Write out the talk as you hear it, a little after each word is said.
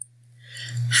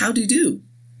How do you do?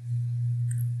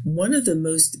 One of the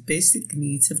most basic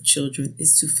needs of children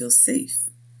is to feel safe.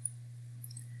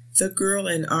 The girl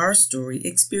in our story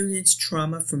experienced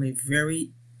trauma from a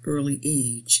very early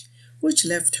age, which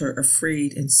left her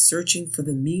afraid and searching for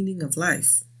the meaning of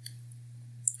life.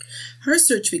 Her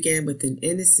search began with an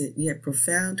innocent yet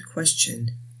profound question,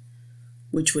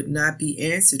 which would not be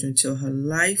answered until her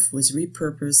life was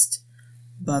repurposed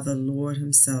by the Lord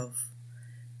Himself.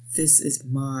 This is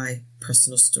my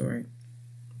personal story.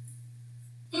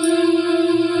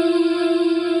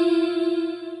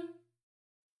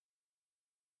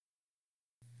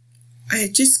 I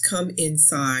had just come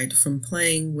inside from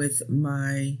playing with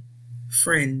my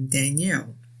friend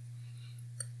Danielle,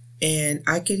 and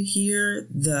I could hear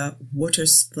the water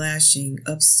splashing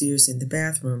upstairs in the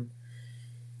bathroom.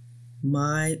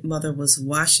 My mother was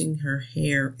washing her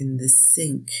hair in the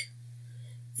sink,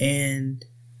 and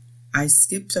I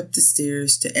skipped up the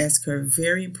stairs to ask her a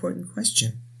very important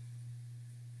question.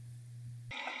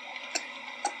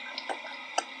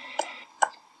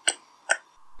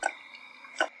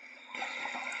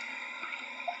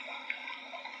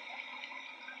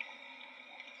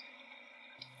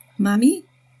 Mommy,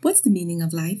 what's the meaning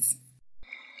of life?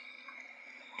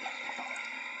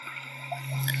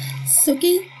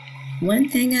 Suki, one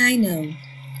thing I know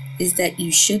is that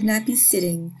you should not be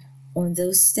sitting on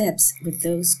those steps with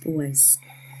those boys.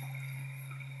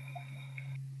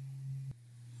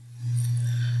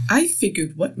 I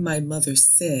figured what my mother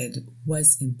said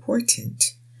was important,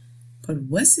 but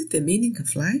was it the meaning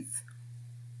of life?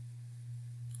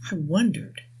 I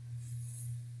wondered.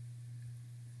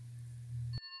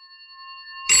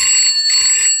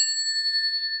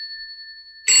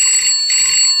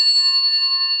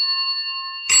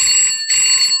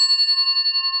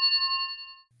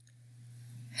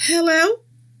 Hello?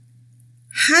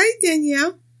 Hi,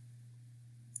 Danielle.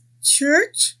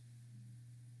 Church?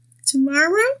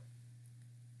 Tomorrow?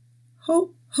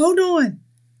 Hold on.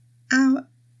 I'll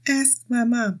ask my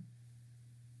mom.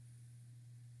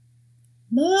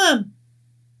 Mom,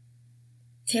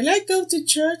 can I go to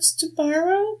church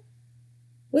tomorrow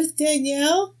with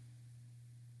Danielle?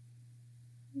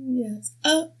 Yes.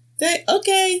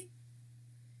 Okay.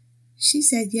 She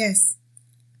said yes.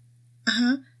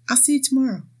 I'll see you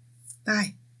tomorrow.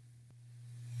 Bye.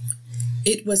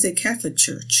 It was a Catholic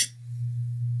church,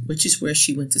 which is where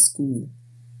she went to school.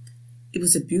 It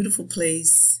was a beautiful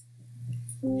place,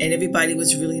 and everybody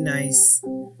was really nice,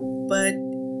 but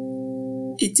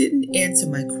it didn't answer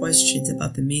my questions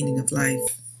about the meaning of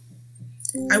life.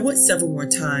 I went several more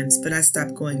times, but I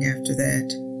stopped going after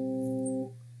that.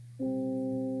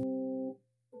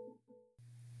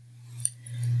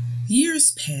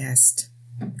 Years passed,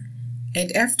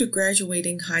 and after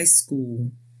graduating high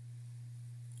school,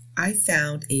 I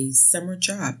found a summer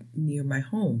job near my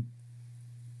home.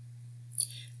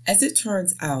 As it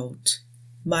turns out,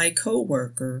 my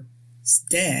co-worker's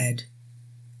dad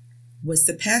was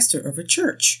the pastor of a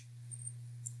church,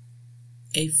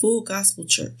 a full gospel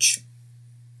church,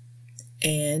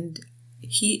 and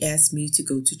he asked me to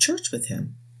go to church with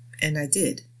him, and I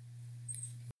did.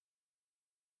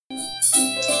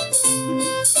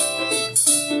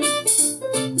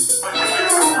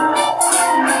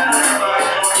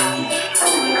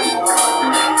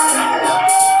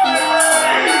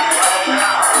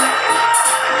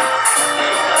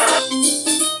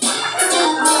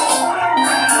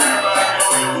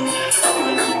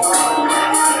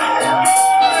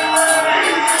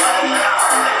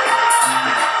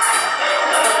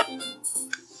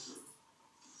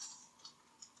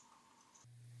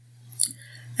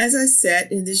 As I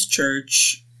sat in this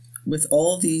church with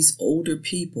all these older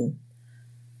people,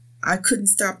 I couldn't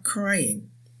stop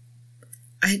crying.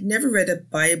 I had never read a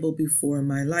Bible before in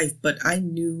my life, but I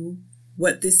knew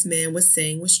what this man was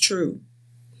saying was true.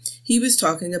 He was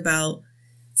talking about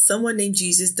someone named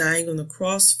Jesus dying on the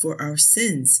cross for our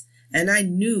sins, and I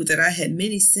knew that I had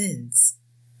many sins.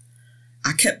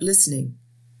 I kept listening,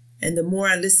 and the more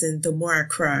I listened, the more I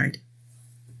cried.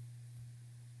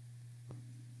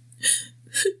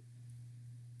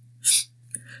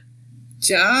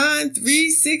 John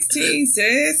 3:16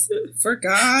 says, "For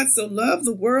God so loved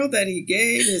the world that He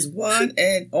gave His one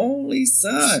and only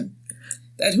Son,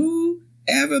 that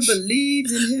whoever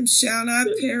believes in Him shall not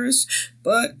perish,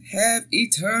 but have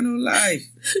eternal life.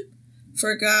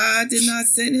 For God did not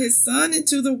send His Son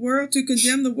into the world to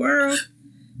condemn the world,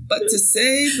 but to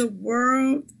save the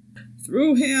world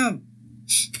through Him."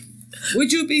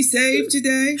 Would you be saved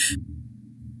today?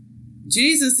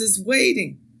 Jesus is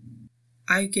waiting.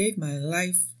 I gave my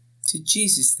life to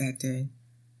Jesus that day.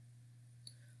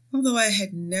 Although I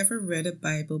had never read a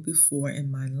Bible before in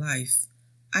my life,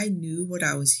 I knew what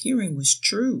I was hearing was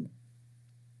true.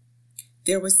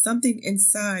 There was something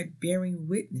inside bearing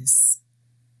witness.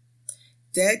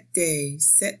 That day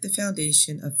set the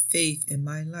foundation of faith in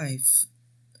my life.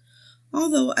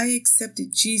 Although I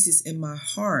accepted Jesus in my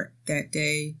heart that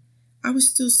day, I was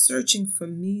still searching for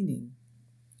meaning.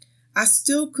 I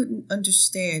still couldn't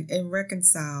understand and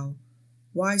reconcile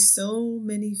why so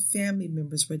many family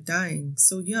members were dying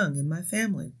so young in my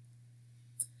family.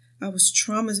 I was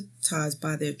traumatized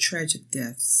by their tragic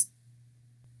deaths.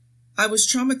 I was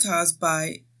traumatized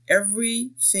by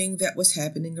everything that was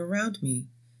happening around me.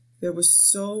 There were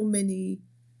so many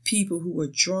people who were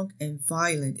drunk and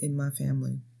violent in my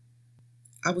family.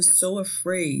 I was so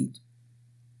afraid.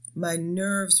 My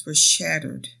nerves were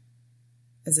shattered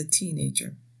as a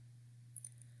teenager.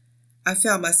 I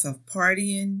found myself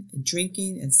partying and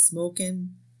drinking and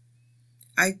smoking.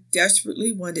 I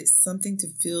desperately wanted something to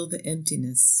fill the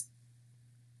emptiness.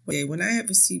 When I had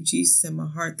received Jesus in my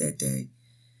heart that day,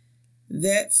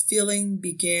 that feeling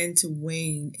began to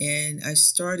wane and I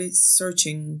started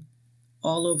searching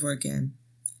all over again.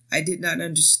 I did not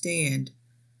understand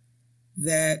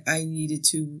that I needed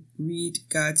to read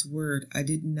God's word. I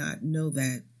did not know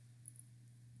that.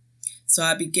 So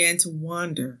I began to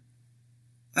wander.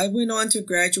 I went on to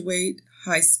graduate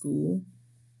high school.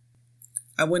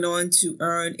 I went on to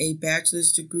earn a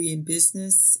bachelor's degree in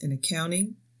business and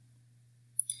accounting.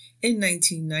 In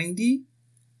 1990,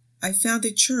 I found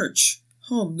a church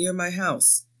home near my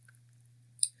house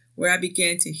where I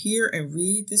began to hear and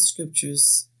read the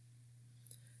scriptures.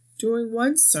 During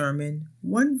one sermon,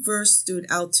 one verse stood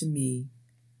out to me,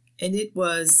 and it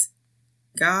was,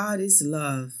 "God is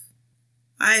love."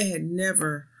 I had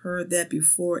never heard that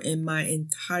before in my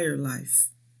entire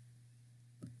life.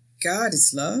 God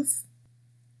is love?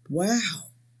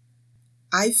 Wow.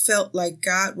 I felt like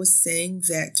God was saying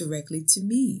that directly to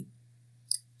me.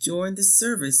 During the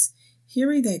service,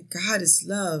 hearing that God is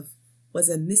love was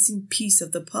a missing piece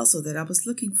of the puzzle that I was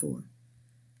looking for.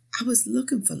 I was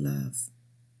looking for love.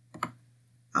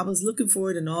 I was looking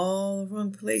for it in all the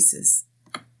wrong places.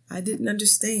 I didn't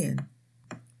understand.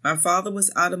 My father was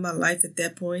out of my life at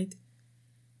that point,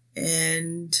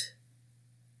 and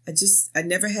I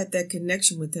never had that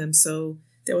connection with him, so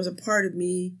there was a part of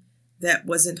me that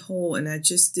wasn't whole, and I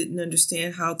just didn't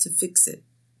understand how to fix it.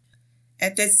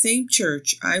 At that same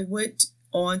church, I went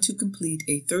on to complete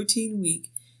a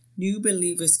 13-week New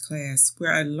Believers class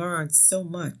where I learned so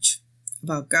much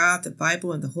about God, the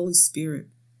Bible, and the Holy Spirit.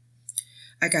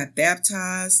 I got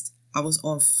baptized. I was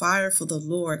on fire for the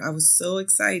Lord. I was so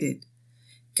excited.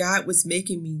 God was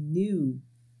making me new.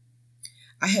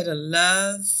 I had a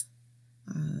love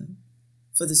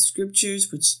for the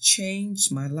scriptures which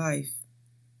changed my life.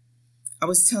 I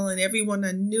was telling everyone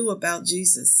I knew about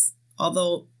Jesus,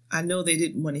 although I know they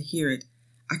didn't want to hear it.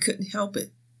 I couldn't help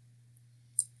it.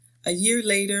 A year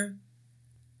later,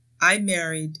 I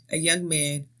married a young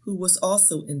man who was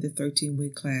also in the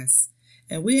 13-week class,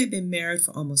 and we had been married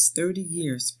for almost 30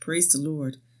 years. Praise the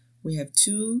Lord. We have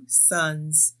 2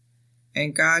 sons,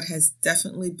 and God has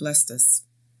definitely blessed us.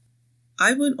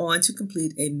 I went on to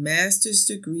complete a master's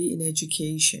degree in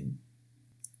education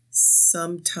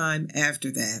sometime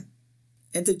after that,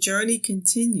 and the journey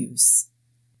continues.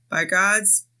 By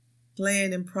God's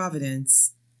plan and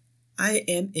providence, I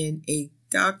am in a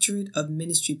Doctorate of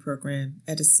Ministry program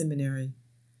at a seminary.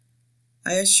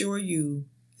 I assure you,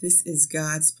 this is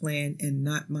God's plan and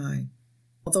not mine.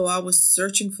 Although I was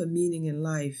searching for meaning in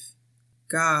life,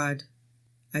 God,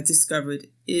 I discovered,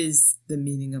 is the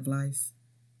meaning of life.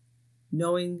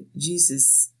 Knowing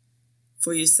Jesus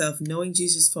for yourself, knowing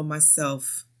Jesus for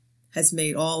myself, has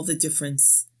made all the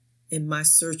difference in my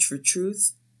search for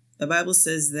truth. The Bible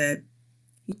says that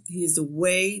He is the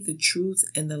way, the truth,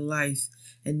 and the life,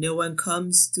 and no one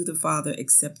comes to the Father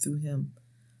except through Him.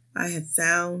 I have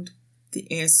found the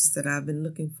answers that I've been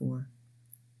looking for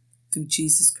through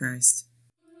Jesus Christ.